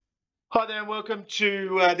Hi there, and welcome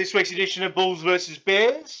to this week's edition of Bulls versus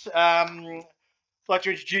Bears. I'd like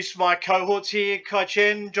to introduce my cohorts here, Kai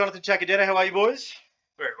Chen, Jonathan Tacadena. How are you, boys?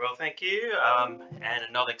 Very well, thank you. And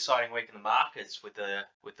another exciting week in the markets with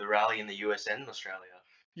the rally in the US and in Australia.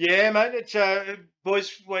 Yeah, mate. It's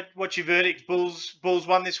boys. What's your verdict? Bulls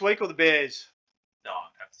won this week or the Bears? No, I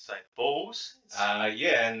have to say the Bulls.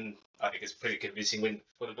 Yeah, and I think it's a pretty convincing win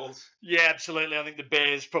for the Bulls. Yeah, absolutely. I think the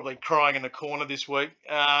Bears probably crying in the corner this week.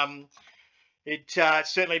 It's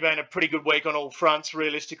certainly been a pretty good week on all fronts,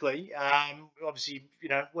 realistically. Obviously,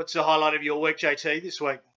 what's the highlight of your week, JT, this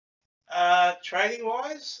week? Trading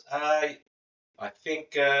wise, I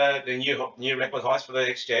think the new record highs for the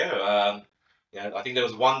next year. I think there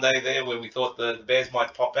was one day there where we thought the Bears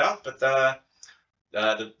might pop out, but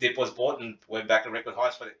the dip was bought and we're back at record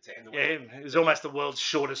highs for it to end the week. Yeah, it was almost the world's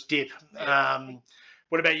shortest dip. Yeah.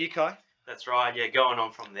 What about you, Kai? That's right. Yeah, going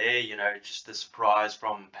on from there, just the surprise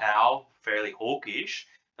from Powell, fairly hawkish.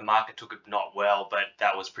 The market took it not well, but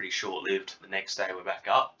that was pretty short-lived. The next day we're back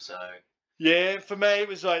up. So Yeah, for me it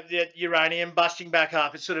was like the uranium busting back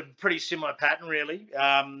up. It's sort of pretty similar pattern, really.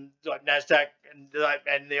 Like Nasdaq and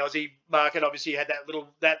the Aussie market obviously had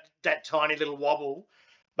that tiny little wobble,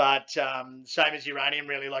 but same as uranium,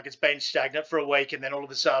 really. Like it's been stagnant for a week, and then all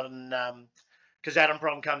of a sudden,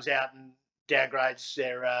 Kazatomprom comes out and downgrades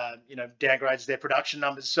their production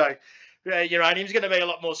numbers. So uranium's going to be a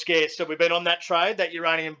lot more scarce. So we've been on that trade, that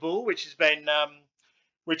uranium bull, which has been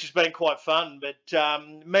quite fun. But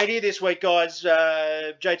media this week, guys.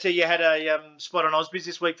 JT, you had a spot on Ausbiz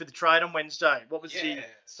this week for the trade on Wednesday. What was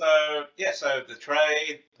So the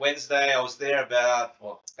trade Wednesday, I was there about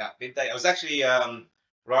midday. I was actually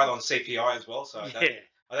right on CPI as well, so I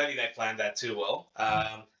don't think they planned that too well.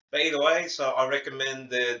 But either way, so I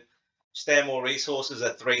recommended Stanmore Resources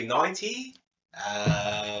at 390,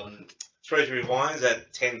 Treasury Wines at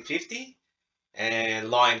 1050, and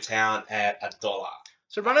Liontown at $1.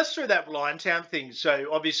 So run us through that Liontown thing. So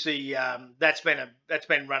obviously that's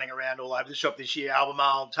been running around all over the shop this year.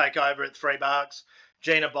 Albemarle take over at $3.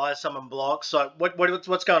 Gina buys some in blocks. So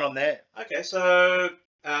what's going on there? Okay, so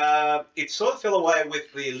it sort of fell away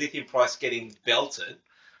with the lithium price getting belted.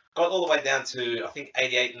 Got all the way down to I think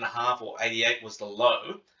 88.5 or 88 was the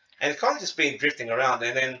low, and it's kind of just been drifting around.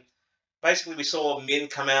 And then basically we saw Min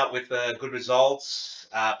come out with good results.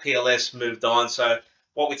 PLS moved on. So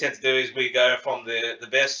what we tend to do is we go from the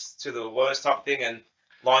best to the worst type of thing, and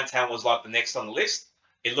Liontown was like the next on the list.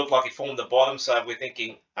 It looked like it formed the bottom, so we're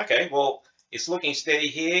thinking, okay, well, it's looking steady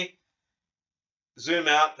here. Zoom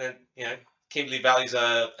out, and Kimberley Valley's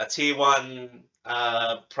a tier one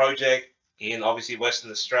project in obviously Western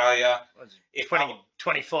Australia.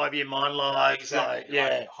 25-year mine life. Exactly.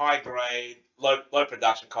 Yeah. High grade, low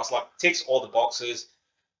production cost, like ticks all the boxes.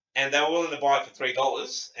 And they were willing to buy it for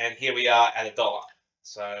 $3, and here we are at $1.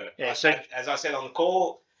 So, as I said on the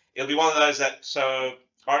call, it'll be one of those so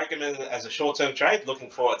I recommend it as a short-term trade, looking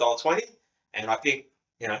for $1.20, and I think,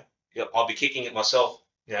 I'll be kicking it myself.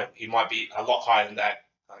 He might be a lot higher than that.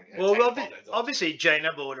 Well, obviously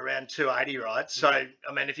Gina bought around 280, right? So,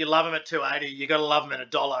 I mean, if you love them at 280, you got to love them at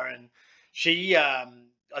 $1. And she, I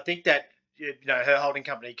think that, her holding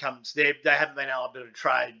company they haven't been able to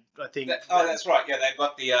trade, I think. That's right. Yeah, they've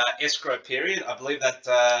got the escrow period. I believe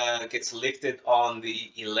that gets lifted on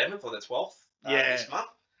the 11th or the 12th this month.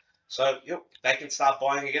 So, they can start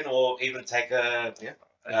buying again, or even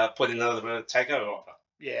put in another takeover offer.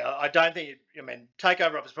 Yeah, I don't think.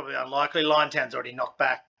 Takeover offer is probably unlikely. Liontown's already knocked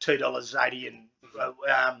back $2.80, and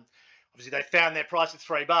obviously they found their price at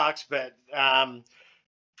 $3, but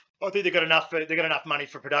I think they've got enough. They've got enough money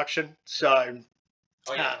for production, so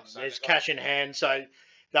there's cash in hand. So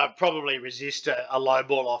they'll probably resist a low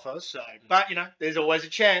ball offer. So, but there's always a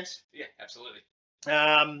chance. Yeah, absolutely.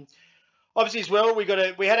 Obviously, as well, we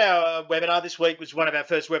had our webinar this week. Was one of our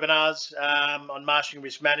first webinars on marshalling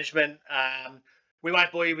risk management. We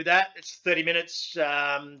won't bore you with that. It's 30 minutes.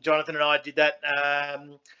 Jonathan and I did that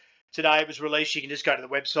today. It was released. You can just go to the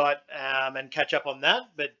website and catch up on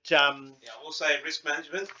that. But I will say risk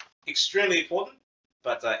management extremely important,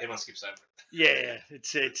 but everyone skips over it. Yeah,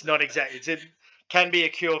 it's not exactly. It can be a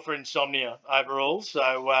cure for insomnia overall.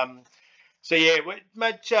 So yeah,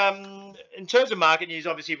 mate. In terms of market news,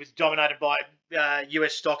 obviously it was dominated by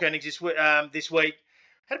US stock earnings this week.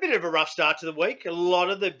 Had a bit of a rough start to the week. A lot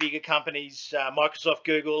of the bigger companies, Microsoft,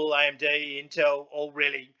 Google, AMD, Intel,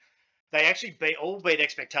 they actually beat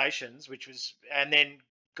expectations, and then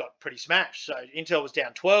got pretty smashed. So Intel was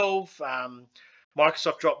down 12,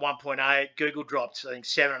 Microsoft dropped 1.8, Google dropped I think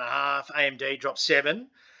 7.5, AMD dropped 7.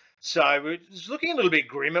 So it was looking a little bit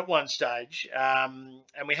grim at one stage, and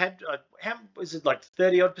we had how was it like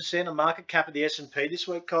 30% of market cap of the S&P this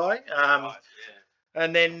week, Kai? Right,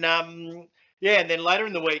 And then and then later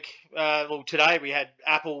in the week, well today we had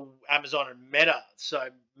Apple, Amazon, and Meta. So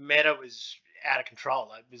Meta was out of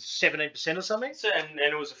control. It was 17% or something. So, and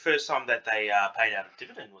it was the first time that they paid out a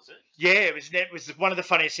dividend, was it? Yeah, it was one of the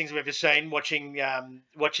funniest things we've ever seen. Watching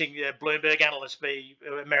Bloomberg analysts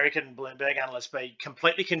American Bloomberg analysts be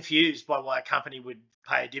completely confused by why a company would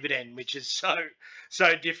pay a dividend, which is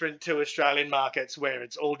so different to Australian markets where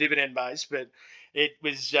it's all dividend based. But it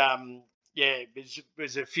was it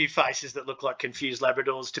was a few faces that looked like confused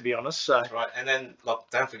Labradors, to be honest. So Right, and then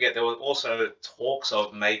look, don't forget there were also talks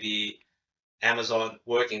of maybe Amazon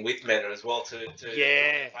working with Meta as well to build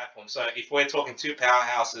the platform. So if we're talking two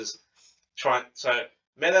powerhouses so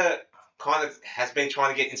Meta kind of has been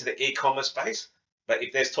trying to get into the e-commerce space, but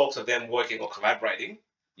if there's talks of them working or collaborating,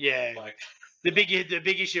 like the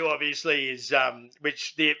big issue obviously is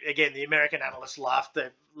which the American analysts laughed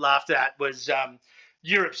at was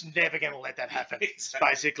Europe's never going to let that happen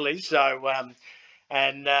basically. So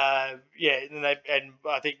and I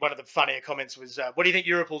think one of the funnier comments was, "What do you think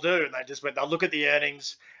Europe will do?" And they just went, "They'll look at the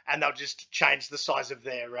earnings and they'll just change the size of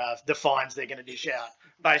their the fines they're going to dish out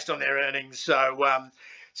based on their earnings." So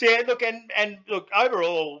yeah, look and look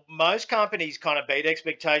overall, most companies kind of beat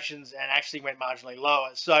expectations and actually went marginally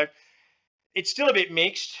lower. So it's still a bit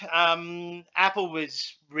mixed. Apple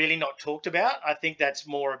was really not talked about. I think that's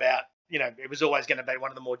more about it was always going to be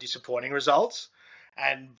one of the more disappointing results,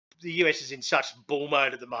 and the US is in such bull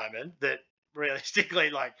mode at the moment that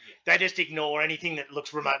realistically, they just ignore anything that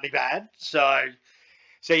looks remotely bad. So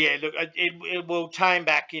yeah, look, it will tame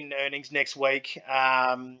back in earnings next week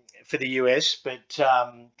for the US, but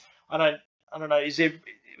I don't know.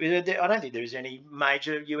 I don't think there's any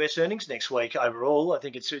major US earnings next week overall. I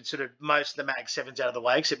think it's sort of most of the Mag 7s out of the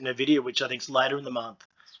way, except Nvidia, which I think is later in the month.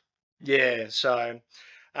 Yeah, so.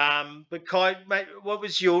 But Kai, mate, what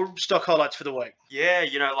was your stock highlights for the week? Yeah,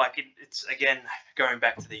 it's again going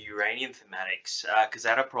back to the uranium thematics.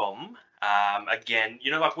 Kazatomprom, again,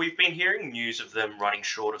 we've been hearing news of them running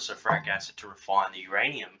short of sulfuric acid to refine the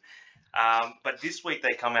uranium. But this week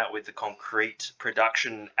they come out with the concrete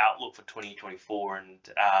production outlook for 2024, and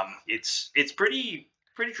it's pretty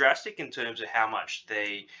drastic in terms of how much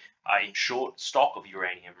they are in short stock of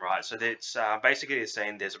uranium, right? So that's basically they're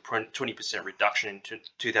saying there's a 20% reduction in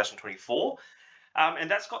 2024,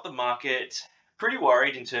 and that's got the market pretty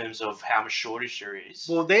worried in terms of how much shortage there is.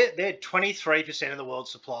 Well, they're 23% of the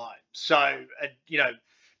world's supply, so I think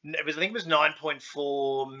it was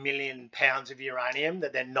 9.4 million pounds of uranium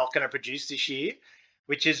that they're not going to produce this year,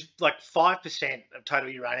 which is like 5% of total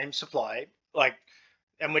uranium supply.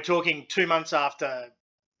 And we're talking 2 months after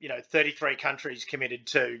 33 countries committed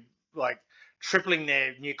to tripling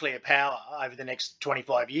their nuclear power over the next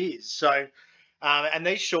 25 years. So, and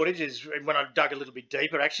these shortages, when I dug a little bit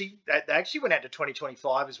deeper, they actually went out to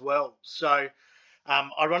 2025 as well. So,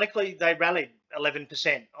 ironically, they rallied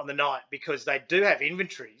 11% on the night because they do have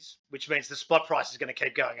inventories, which means the spot price is going to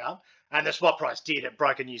keep going up, and the spot price did. It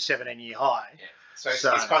broke a new 17-year high. Yeah. So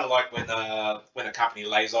it's kind of like when a company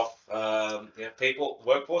lays off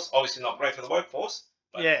workforce. Obviously not great for the workforce,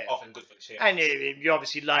 but often good for the share. And you're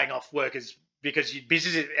obviously laying off workers because your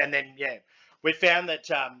business, and then we found that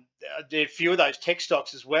there are a few of those tech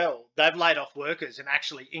stocks as well. They've laid off workers and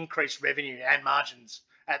actually increased revenue and margins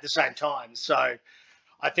at the same time. So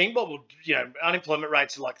I think unemployment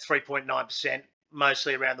rates are like 3.9%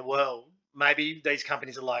 mostly around the world. Maybe these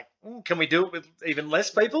companies are like, can we do it with even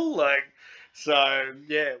less people? What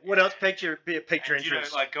else piqued your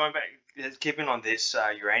interest? Going back, keeping on this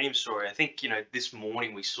uranium story, I think this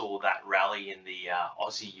morning we saw that rally in the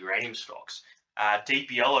Aussie uranium stocks.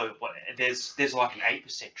 Deep Yellow, there's like an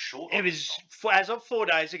 8% short. It was as of 4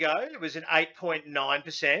 days ago. It was an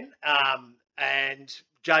 8.9%, and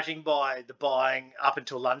judging by the buying up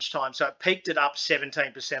until lunchtime, so it peaked it up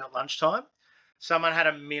 17% at lunchtime. Someone had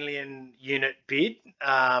a 1 million unit bid,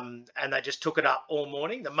 and they just took it up all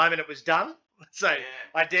morning. The moment it was done, so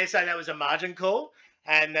I dare say that was a margin call.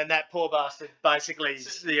 And then that poor bastard basically,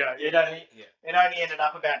 it only ended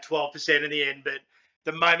up about 12% in the end. But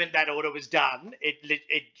the moment that order was done, it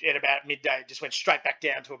at about midday it just went straight back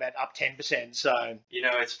down to about up 10%. So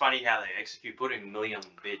it's funny how they execute. Putting 1 million on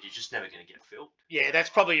the bid, you're just never going to get filled. Yeah, that's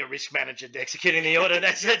probably a risk manager executing the order.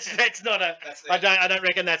 That's not a. I don't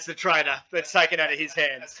reckon that's the trader that's taken out of his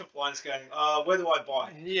hands. That's compliance going. Where do I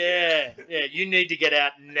buy? Yeah. You need to get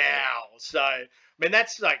out now. So I mean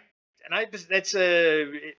that's it's a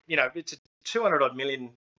 $200 odd million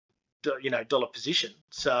dollar position.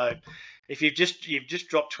 So if you've just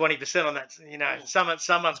dropped 20% on that,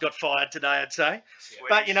 someone's got fired today, I'd say.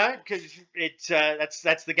 But because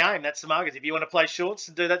that's the game, that's the market. If you want to play shorts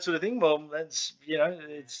and do that sort of thing, well, that's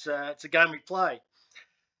it's a game we play.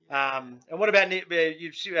 And what about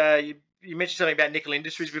you mentioned something about nickel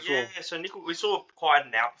industries before? Yeah, so nickel, we saw quite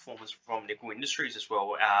an outperformance from nickel industries as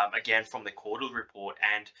well. Again, from the quarterly report,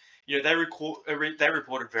 and they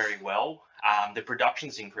reported very well. The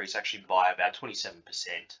production's increased actually by about 27%.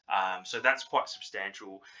 So that's quite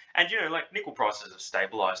substantial. And like nickel prices have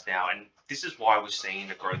stabilised now, and this is why we're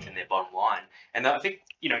seeing a growth in their bottom line. And I think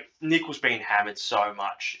nickel's been hammered so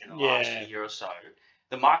much in the last year or so.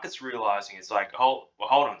 The market's realizing it's like, hold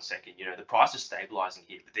on a second, the price is stabilizing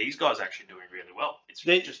here, but these guys are actually doing really well. It's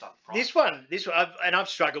just underpriced. This one, I've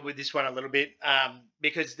struggled with this one a little bit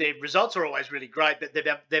because their results are always really great, but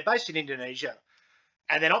they're based in Indonesia,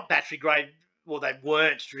 and they're not battery grade. Well, they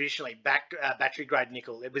weren't traditionally battery grade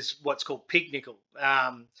nickel. It was what's called pig nickel.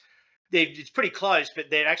 It's pretty close, but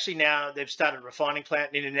they've started a refining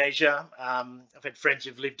plant in Indonesia. I've had friends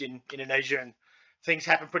who've lived in Indonesia, and things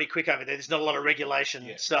happen pretty quick over there. There's not a lot of regulation,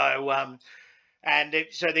 so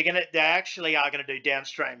they actually are gonna do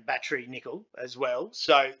downstream battery nickel as well.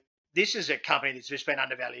 So this is a company that's just been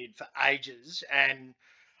undervalued for ages, and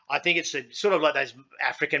I think it's sort of like those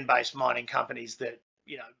African-based mining companies that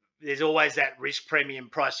there's always that risk premium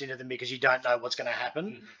priced into them because you don't know what's going to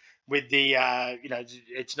happen with the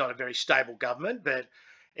it's not a very stable government, but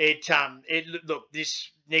look,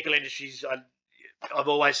 this nickel industry's. I've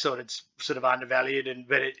always thought it's sort of undervalued,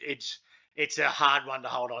 but it's a hard one to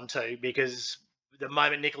hold on to because the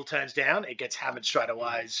moment nickel turns down, it gets hammered straight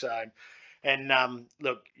away. So, and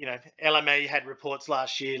look, LME had reports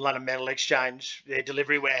last year, London Metal Exchange, their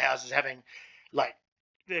delivery warehouses having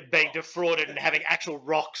they're being defrauded and having actual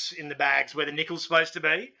rocks in the bags where the nickel's supposed to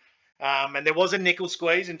be. And there was a nickel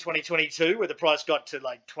squeeze in 2022 where the price got to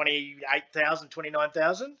like 28,000,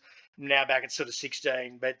 29,000. Now back at sort of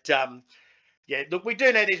 16, but. Yeah, look, we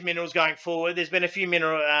do need these minerals going forward. There's been a few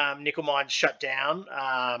nickel mines shut down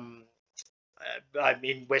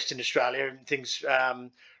in Western Australia and things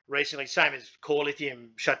recently. Same as core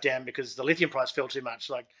lithium shut down because the lithium price fell too much.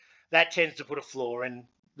 Like that tends to put a floor in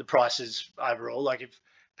the prices overall. Like if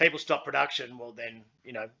people stop production, well then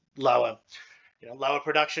lower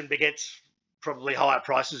production begets probably higher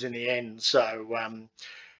prices in the end. So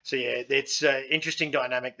yeah, it's an interesting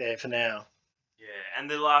dynamic there for now. Yeah, and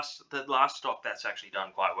the last stock that's actually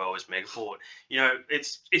done quite well is Megaport.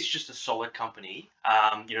 It's just a solid company.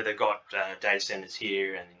 They've got data centers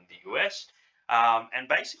here and in the US, and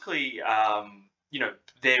basically,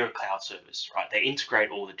 they're a cloud service, right? They integrate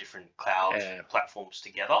all the different cloud platforms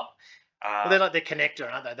together. Well, they're like the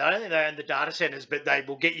connector, aren't they? They don't think they own the data centers, but they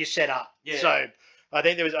will get you set up. Yeah. So I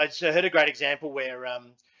think I heard a great example where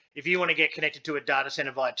if you want to get connected to a data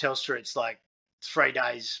center via Telstra, it's like 3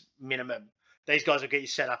 days minimum. These guys will get you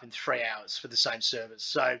set up in 3 hours for the same service.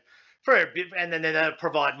 So for a bit, and then they'll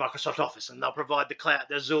provide Microsoft Office and they'll provide the cloud,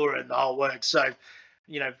 the Azure and the whole works. So,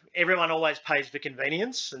 everyone always pays for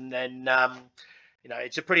convenience, and then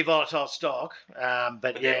it's a pretty volatile stock.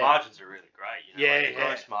 But their margins are really great. The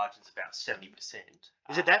gross margin's about 70%.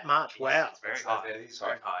 Is it that much? Wow, it's very high. It's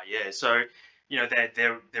very high. Yeah. So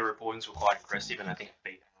their reportings were quite impressive, and I think it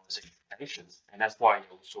beat analyst expectations, and that's why you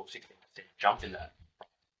saw 16% jump in that.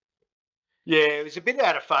 Yeah, it was a bit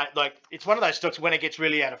out of favor. Like it's one of those stocks when it gets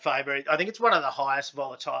really out of favor. I think it's one of the highest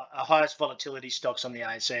volatility stocks on the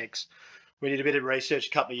ASX. We did a bit of research a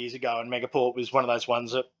couple of years ago, and Megaport was one of those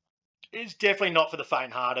ones that is definitely not for the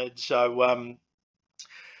faint-hearted. So,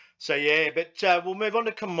 yeah. But we'll move on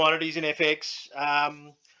to commodities and FX.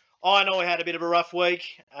 Iron ore had a bit of a rough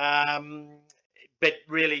week, but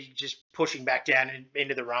really just pushing back down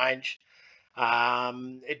into the range.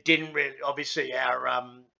 It didn't really. Obviously,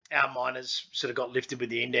 our miners sort of got lifted with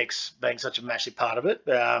the index being such a massive part of it.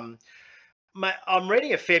 I'm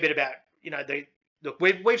reading a fair bit about,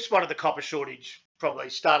 we've spotted the copper shortage probably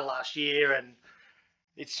started last year, and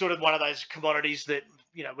it's sort of one of those commodities that,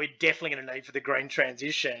 we're definitely going to need for the green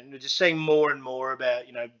transition. We're just seeing more and more about,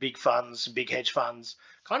 big funds, big hedge funds,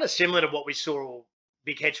 kind of similar to what we saw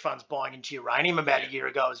big hedge funds buying into uranium about a year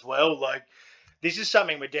ago as well. Like this is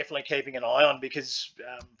something we're definitely keeping an eye on because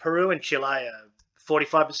Peru and Chile are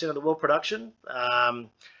 45% of the world production.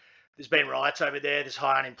 There's been riots over there. There's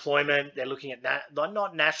high unemployment. They're looking at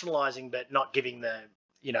not nationalising, but not giving the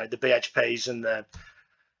BHPs and the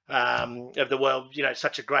of the world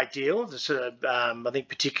such a great deal. I think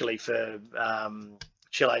particularly for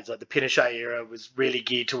Chile, like the Pinochet era was really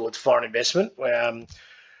geared towards foreign investment.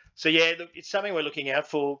 So yeah, look, it's something we're looking out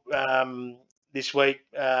for. this week,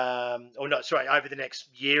 or not, sorry, over the next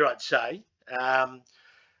year, I'd say.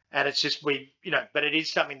 And it's just but it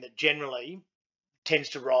is something that generally tends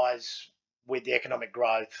to rise with the economic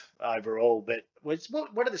growth overall. But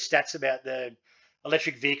what are the stats about the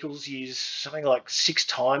electric vehicles use something like 6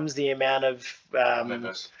 times the amount of I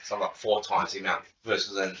remember something like 4 times the amount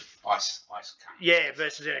versus an ice car. yeah,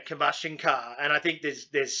 versus in a combustion car, and I think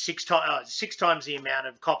there's 6 times the amount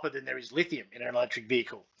of copper than there is lithium in an electric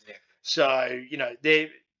vehicle. Yeah. So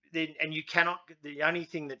and you cannot. The only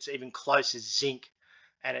thing that's even close is zinc,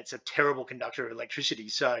 and it's a terrible conductor of electricity.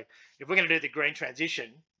 So if we're going to do the green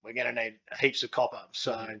transition, we're going to need heaps of copper.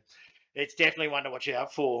 So it's definitely one to watch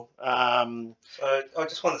out for. So I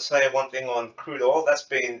just want to say one thing on crude oil. That's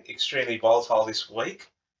been extremely volatile this week.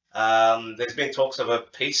 There's been talks of a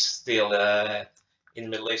peace deal in the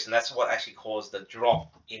Middle East, and that's what actually caused the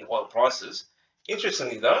drop in oil prices.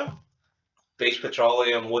 Interestingly, though, Beach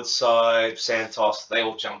Petroleum, Woodside, Santos, they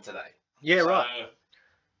all jumped today. Yeah, So right.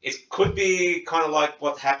 it could be kind of like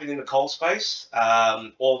what happened in the coal space.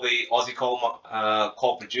 All the Aussie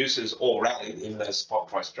coal producers all rallied in the spot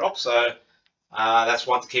price drop. So that's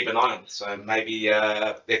one to keep an eye on. So maybe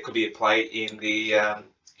there could be a play in the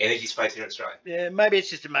energy space here in Australia. Yeah, maybe it's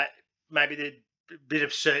just maybe the bit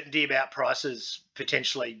of certainty about prices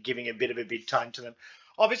potentially giving a bit of a big tone to them.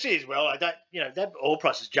 Obviously, as well, that oil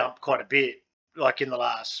prices jumped quite a bit, like in the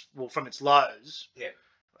last, from its lows. Yeah.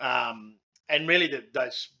 And really,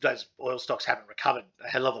 those oil stocks haven't recovered a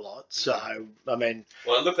hell of a lot. So I mean,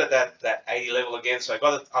 well, I looked at that 80 level again, so I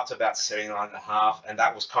got it up to about 79.5, and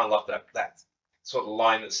that was kind of like that sort of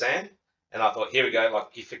line in the sand. And I thought, here we go,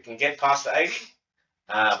 like if it can get past the 80,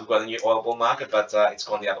 we've got a new oil bull market, but it's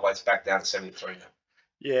gone the other way. It's back down to 73 now.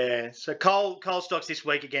 Yeah. So coal stocks this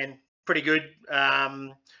week again, pretty good.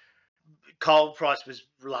 Coal price was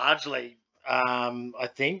largely, I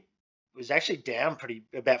think, was actually down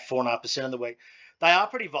about 4.5% in the week. They are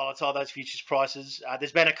pretty volatile, those futures prices.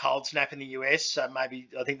 There's been a cold snap in the US, so maybe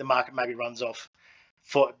I think the market maybe runs off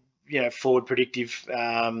for forward predictive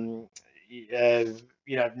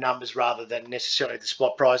numbers rather than necessarily the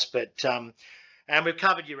spot price. But and we've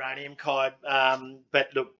covered uranium, Kai. But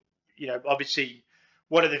look, obviously,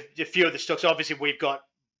 what are the few of the stocks? Obviously,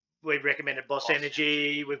 we've recommended Boss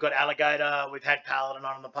Energy, we've got Alligator, we've had Paladin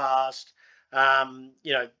on in the past.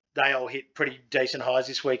 They all hit pretty decent highs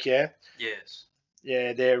this week, yeah. Yes.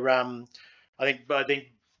 Yeah, they're I think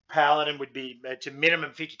Paladin would be to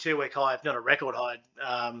minimum 52-week high, if not a record high.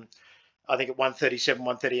 I think at 137,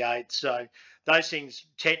 138. So those things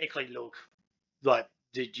technically look like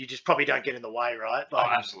you just probably don't get in the way, right? Oh,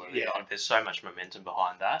 absolutely. Yeah. There's so much momentum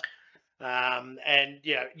behind that. And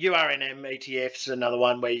URNM ETF's another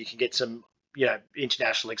one where you can get some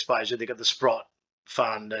international exposure. They've got the Sprott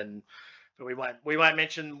fund, and we won't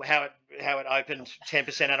mention how it opened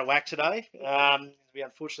 10% out of whack today. We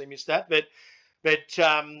unfortunately missed that, but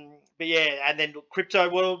yeah. And then crypto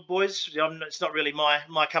world, boys. It's not really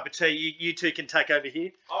my cup of tea. You two can take over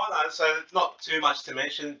here. Oh no, so not too much to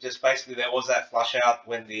mention. Just basically there was that flush out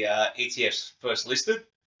when the ETFs first listed.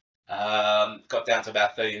 Got down to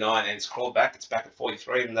about 39 and it's crawled back. It's back at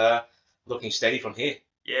 43 and looking steady from here.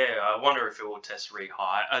 Yeah, I wonder if it will test the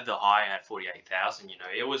high at 48,000.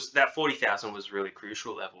 It was that 40,000 was really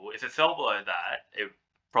crucial level. If it fell below that, it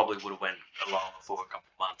probably would have went lower for a couple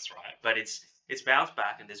of months, right? But it's bounced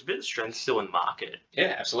back and there's a bit of strength still in the market.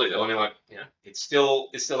 Yeah, absolutely. I mean, it's still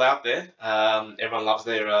out there. Everyone loves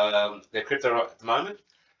their crypto at the moment,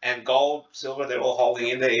 and gold, silver, they're all holding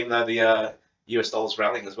in there, even though the US dollar's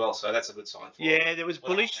rallying as well. So that's a good sign. There was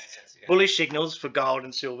bullish signals for gold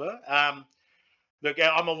and silver. Look,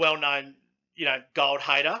 I'm a well-known, gold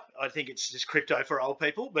hater. I think it's just crypto for old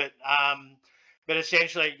people, but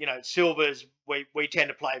essentially, silver's we tend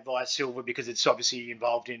to play via silver because it's obviously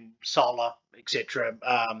involved in solar, etc.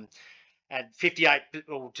 And 58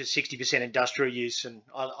 to 60% industrial use, and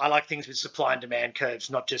I like things with supply and demand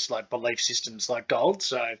curves, not just like belief systems like gold.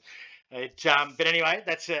 So, but anyway,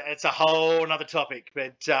 it's a whole another topic.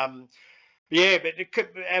 But yeah, but it could,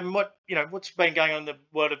 and what's been going on in the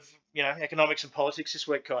world of economics and politics this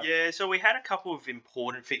week, Kai? Yeah, so we had a couple of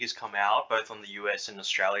important figures come out, both on the US and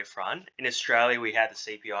Australia front. In Australia, we had the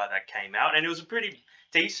CPI that came out, and it was a pretty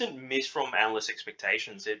decent miss from analyst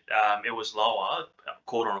expectations. It was lower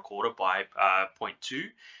quarter on quarter by 0.2,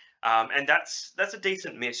 and that's a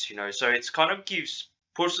decent miss, So it's kind of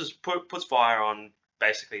puts fire on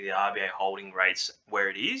basically the RBA holding rates where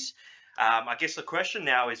it is. I guess the question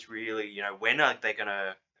now is really, when are they going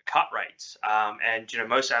to cut rates? And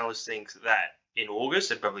most analysts think that in August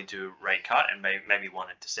they'd probably do a rate cut and maybe one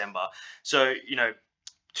in December. So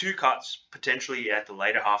 2 cuts potentially at the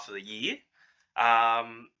later half of the year.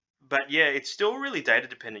 But yeah, it's still really data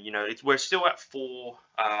dependent. We're still at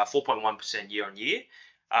 4.1% year on year.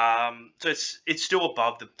 So it's still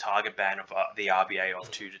above the target band of the RBA of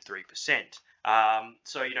 2 to 3%.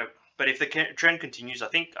 So but if the trend continues, I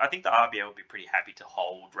think the RBA will be pretty happy to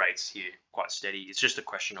hold rates here quite steady. It's just a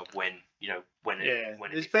question of when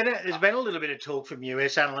there's been a little bit of talk from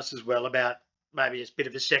US analysts as well about maybe it's a bit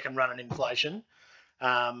of a second run on inflation.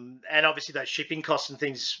 And obviously those shipping costs and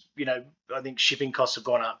things, I think shipping costs have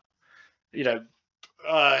gone up.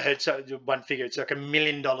 I heard one figure, it's like $1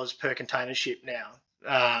 million per container ship now.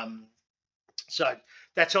 So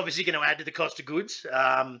that's obviously going to add to the cost of goods,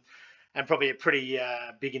 and probably a pretty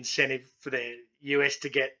big incentive for the US to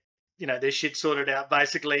get, their shit sorted out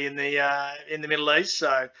basically in the Middle East.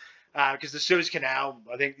 So because the Suez Canal,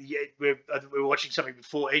 I think we were watching something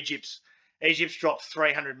before, Egypt's dropped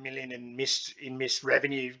 300 million in missed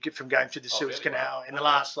revenue from going through the Suez Canal in the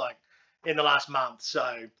last month.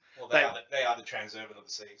 So they are the Transurban of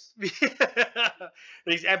the seas.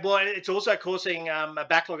 It's also causing a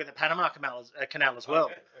backlog at the Panama Canal as well.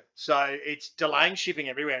 Okay. So it's delaying shipping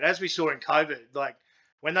everywhere. And as we saw in COVID, like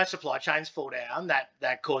when those supply chains fall down,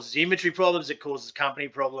 that causes inventory problems. It causes company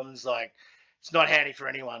problems. Like it's not handy for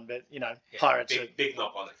anyone, but pirates big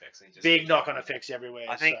knock-on effects. Big knock-on effects everywhere.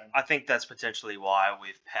 I think that's potentially why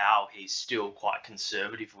with Powell he's still quite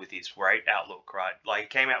conservative with his rate outlook, right? Like he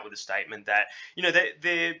came out with a statement that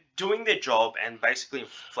they're doing their job and basically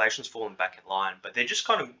inflation's fallen back in line, but they're just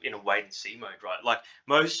kind of in a wait and see mode, right? Like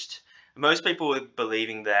most people were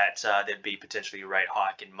believing that there'd be potentially a rate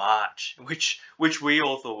hike in March, which we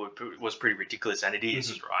all thought was pretty ridiculous, and it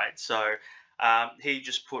is, right? So. He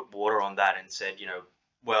just put water on that and said,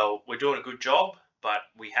 well, we're doing a good job, but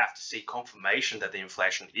we have to see confirmation that the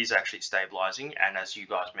inflation is actually stabilizing. And as you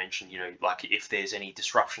guys mentioned, like if there's any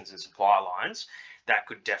disruptions in supply lines, that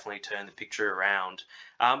could definitely turn the picture around.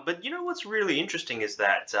 But what's really interesting is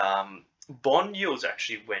that bond yields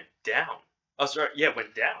actually went down. Oh, sorry,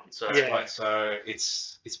 went down. So right. So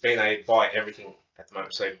it's been a buy everything at the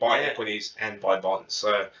moment. So buy equities and buy bonds.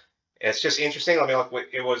 So it's just interesting. I mean, like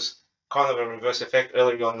it was kind of a reverse effect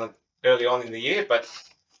early on in the year, but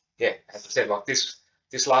yeah, as I said, like this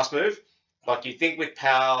last move, like you think with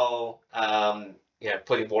Powell,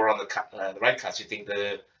 putting more on the rate cuts, you think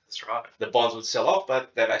that's right, the bonds would sell off,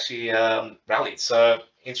 but they've actually rallied. So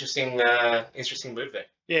interesting move there.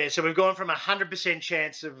 Yeah, so we've gone from 100%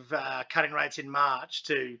 chance of cutting rates in March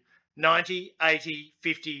to 90, 80,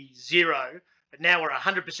 50, 0, but now we're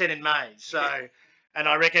 100% in May. So. Yeah. And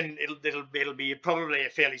I reckon it'll be probably a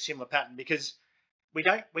fairly similar pattern because we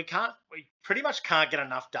pretty much can't get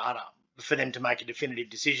enough data for them to make a definitive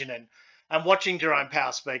decision. And I'm watching Jerome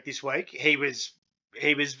Powell speak this week. He was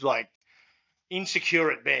like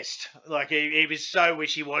insecure at best. Like he was so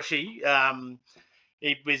wishy-washy.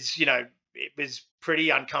 It was pretty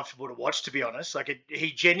uncomfortable to watch, to be honest. Like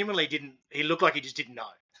he genuinely didn't. He looked like he just didn't know.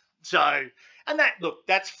 So, and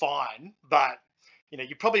that's fine, but.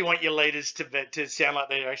 You probably want your leaders to sound like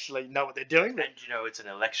they actually know what they're doing. And it's an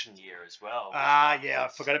election year as well. Yeah, I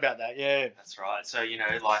forgot about that. Yeah, that's right. So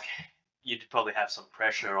like you'd probably have some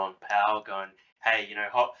pressure on Powell going, hey,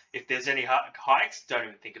 if there's any hikes, don't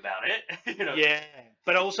even think about it. Yeah,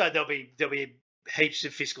 but also there'll be heaps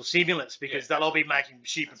of fiscal stimulus because they'll all be making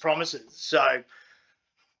stupid promises. So.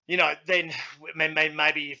 Then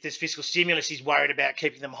maybe if there's fiscal stimulus, he's worried about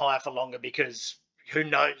keeping them higher for longer because who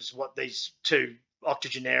knows what these two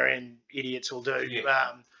octogenarian idiots will do,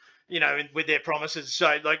 with their promises.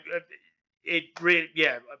 So, like, it really,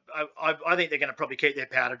 I think they're going to probably keep their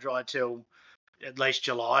powder dry till at least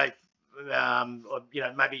July, or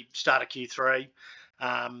maybe start of Q3.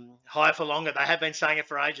 Higher for longer. They have been saying it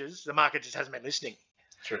for ages. The market just hasn't been listening.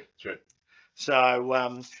 True. So,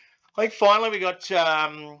 I think finally we got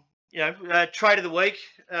trade of the week.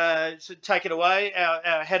 So take it away,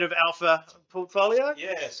 our head of Alpha portfolio.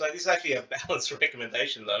 Yeah, so this is actually a balanced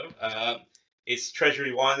recommendation though. It's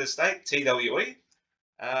Treasury Wine Estate, TWE.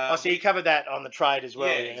 So you covered that on the trade as well.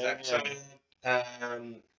 Yeah, exactly. Yeah.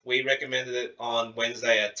 So we recommended it on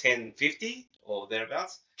Wednesday at 10.50 or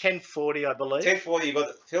thereabouts. 10.40, I believe. 10.40, you got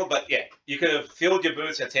it filled, but yeah, you could have filled your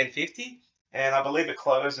boots at 10.50, and I believe it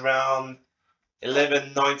closed around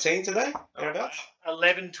 11.19 today, thereabouts.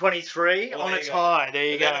 11.23 on its high. There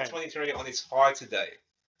you go. 11.23 on its high today.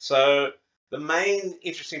 So the main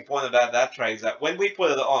interesting point about that trade is that when we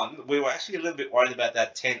put it on, we were actually a little bit worried about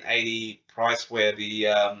that 10.80 price where the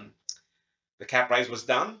cap raise was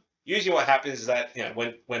done. Usually, what happens is that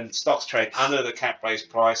when stocks trade under the cap raise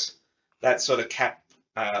price, that sort of cap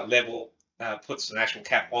level puts an actual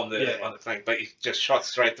cap on the thing, but it just shot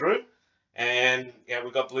straight through, and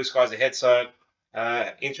we got blue skies ahead. So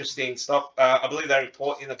Interesting stuff. I believe they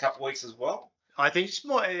report in a couple of weeks as well. I think it's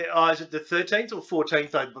more. Is it the 13th or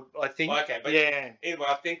 14th? I think. Okay, but yeah. anyway,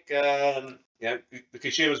 I think the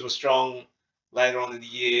consumers were strong later on in the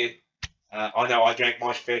year. I know I drank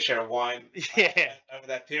my fair share of wine Yeah. over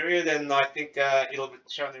that period, and I think it'll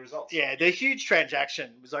show in the results. Yeah, the huge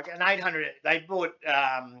transaction was like an 800. They bought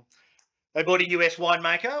a US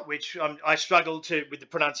winemaker, which I struggled to with the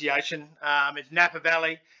pronunciation. It's Napa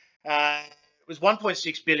Valley. It was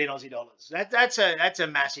 1.6 billion Aussie dollars. That's a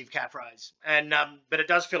massive cap raise, and but it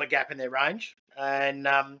does fill a gap in their range. And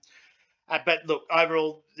but look,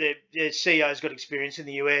 overall, the CEO's got experience in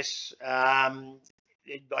the US.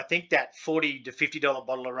 I think that $40 to $50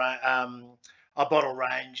 bottle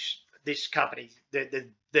range. This company,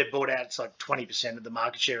 they're bought out. It's like 20% of the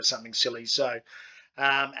market share or something silly. So,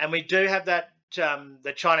 and we do have that.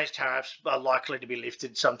 The Chinese tariffs are likely to be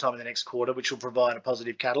lifted sometime in the next quarter, which will provide a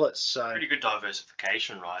positive catalyst. So, Pretty good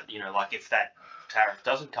diversification, right? You know, like if that tariff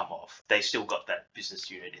doesn't come off, they still got that business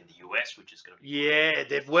unit in the US, which is going to be yeah,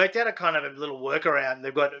 they've worked out a kind of a little workaround.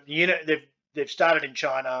 They've got they've started in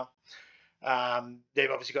China. They've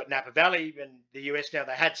obviously got Napa Valley and the US now.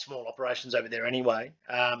 They had small operations over there anyway,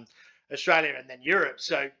 Australia and then Europe.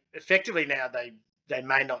 So effectively now they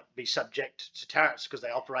may not be subject to tariffs because they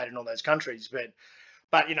operate in all those countries.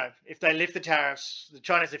 But you know, if they lift the tariffs, the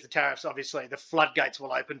Chinese lift the tariffs, obviously the floodgates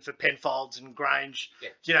will open for Penfolds and Grange. Yeah.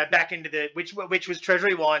 You know, back into the which was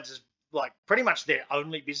Treasury Wines is like pretty much their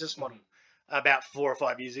only business model about 4 or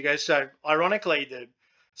 5 years ago. So ironically,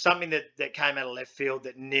 something that came out of left field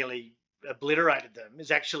that nearly obliterated them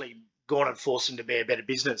has actually gone and forced them to be a better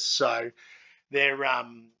business. So they're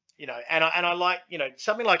you know, and I like, you know,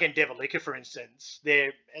 something like Endeavour Liquor, for instance.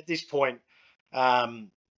 They're at this point,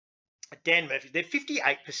 Dan Murphy, they're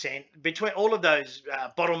 58% between all of those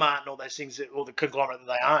Bottle Mart and all those things, all the conglomerate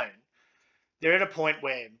that they own. They're at a point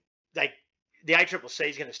where the ACCC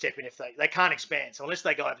is going to step in if they can't expand. So unless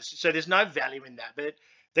they go over, so there's no value in that. But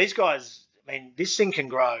these guys, I mean, this thing can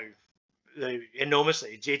grow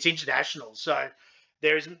enormously. It's international, so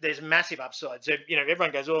there's massive upside. So you know,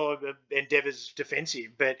 everyone goes, "Oh, Endeavour's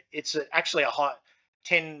defensive," but it's actually a high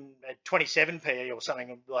 27 PE or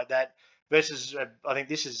something like that. Versus, I think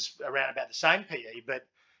this is around about the same PE, but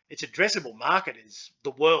its addressable market is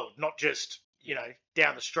the world, not just you know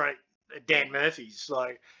down the street at Dan Murphy's.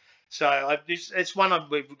 So it's one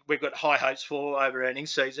we've got high hopes for over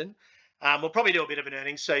earnings season. We'll probably do a bit of an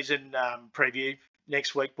earnings season preview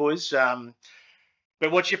next week, boys.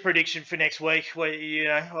 But what's your prediction for next week? Well, you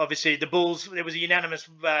know, obviously the Bulls. There was a unanimous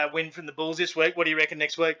win from the Bulls this week. What do you reckon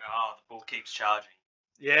next week? Oh, the bull keeps charging.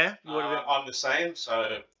 Yeah, I'm the same.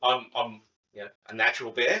 So I'm a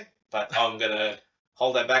natural bear, but I'm gonna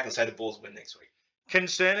hold that back and say the Bulls win next week.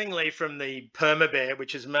 Concerningly, from the perma bear,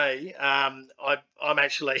 which is me, I'm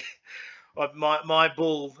actually. My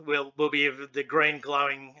bull will be of the green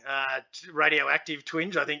glowing radioactive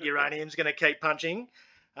twinge. I think uranium's going to keep punching,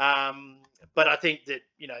 but I think that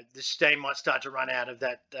you know the steam might start to run out of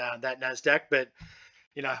that Nasdaq. But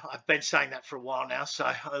you know I've been saying that for a while now, so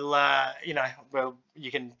I'll you know well you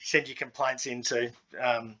can send your complaints into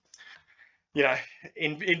you know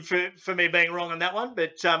in for me being wrong on that one.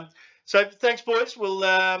 But so thanks, boys. We'll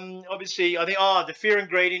obviously, I think, the fear and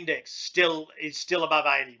greed index is still above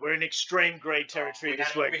 80. We're in extreme greed territory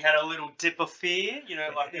this week. We had a little dip of fear, you know,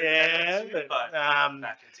 like but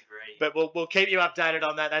back into greed. But we'll keep you updated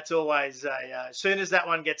on that. That's always as soon as that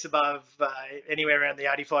one gets above anywhere around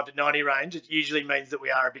the 85 to 90 range, it usually means that we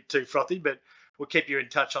are a bit too frothy. But we'll keep you in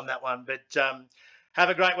touch on that one. But have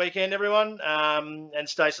a great weekend, everyone, and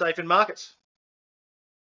stay safe in markets.